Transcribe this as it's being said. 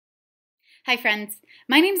Hi friends,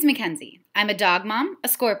 my name's Mackenzie. I'm a dog mom, a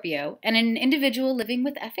Scorpio, and an individual living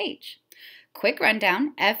with FH. Quick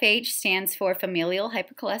rundown, FH stands for familial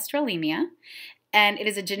hypercholesterolemia, and it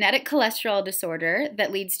is a genetic cholesterol disorder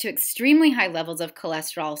that leads to extremely high levels of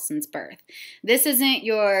cholesterol since birth. This isn't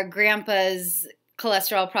your grandpa's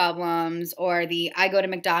cholesterol problems or the I go to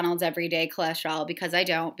McDonald's every day cholesterol because I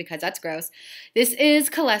don't, because that's gross. This is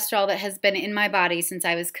cholesterol that has been in my body since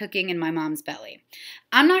I was cooking in my mom's belly.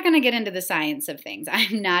 I'm not going to get into the science of things.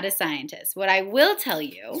 I'm not a scientist. What I will tell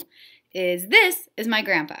you is this is my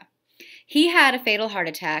grandpa. He had a fatal heart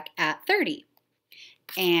attack at 30.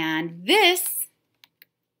 And this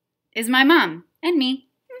is my mom and me.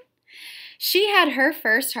 She had her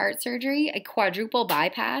first heart surgery, a quadruple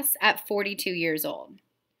bypass, at 42 years old.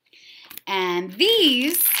 And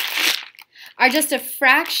these are just a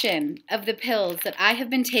fraction of the pills that I have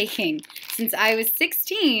been taking since I was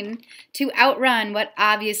 16 to outrun what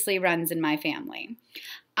obviously runs in my family.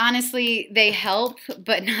 Honestly, they help,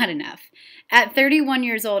 but not enough. At 31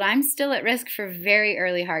 years old, I'm still at risk for very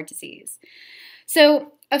early heart disease.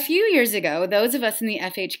 So, a few years ago, those of us in the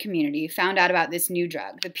FH community found out about this new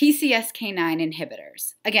drug, the PCSK9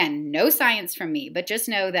 inhibitors. Again, no science from me, but just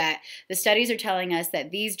know that the studies are telling us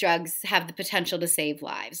that these drugs have the potential to save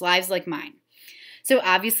lives like mine. So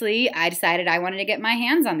obviously, I decided I wanted to get my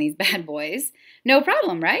hands on these bad boys. No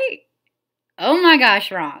problem, right? Oh my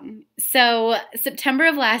gosh, wrong. So September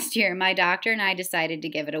of last year, my doctor and I decided to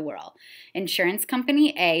give it a whirl. Insurance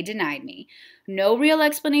company A denied me. No real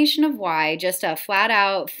explanation of why, just a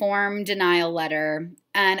flat-out form denial letter,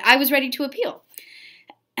 and I was ready to appeal.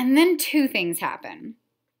 And then two things happened.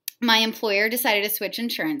 My employer decided to switch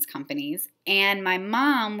insurance companies, and my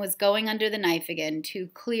mom was going under the knife again to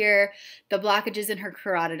clear the blockages in her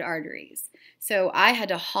carotid arteries. So I had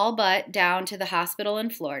to haul butt down to the hospital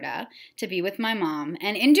in Florida to be with my mom,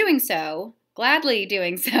 and in doing so, gladly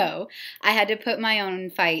doing so, I had to put my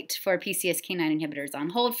own fight for PCSK9 inhibitors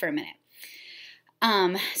on hold for a minute.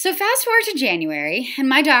 So fast forward to January, and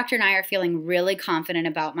my doctor and I are feeling really confident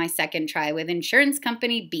about my second try with insurance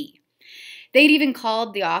company B. They'd even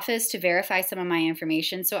called the office to verify some of my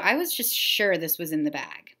information, so I was just sure this was in the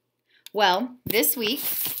bag. Well, this week,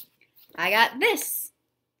 I got this.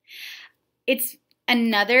 It's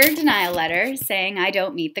another denial letter saying I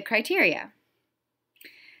don't meet the criteria.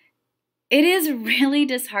 It is really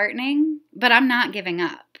disheartening, but I'm not giving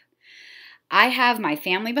up. I have my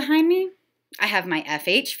family behind me, I have my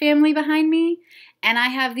FH family behind me, and I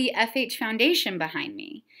have the FH Foundation behind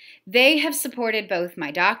me. They have supported both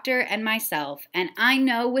my doctor and myself, and I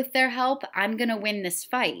know with their help, I'm going to win this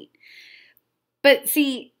fight. But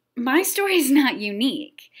see, my story is not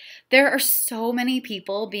unique. There are so many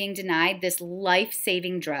people being denied this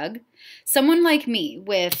life-saving drug. Someone like me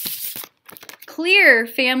with clear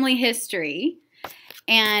family history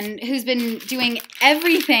and who's been doing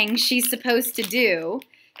everything she's supposed to do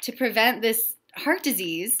to prevent this heart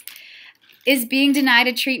disease is being denied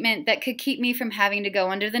a treatment that could keep me from having to go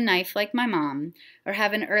under the knife like my mom or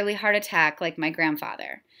have an early heart attack like my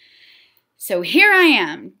grandfather. So here I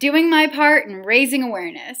am, doing my part and raising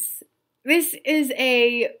awareness. This is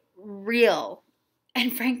a real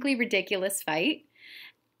and frankly ridiculous fight.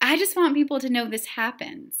 I just want people to know this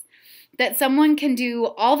happens, that someone can do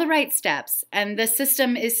all the right steps and the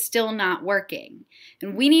system is still not working.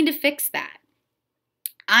 And we need to fix that.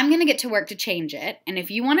 I'm going to get to work to change it, and if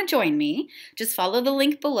you want to join me, just follow the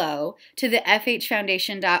link below to the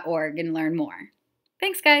fhfoundation.org and learn more.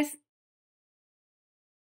 Thanks, guys.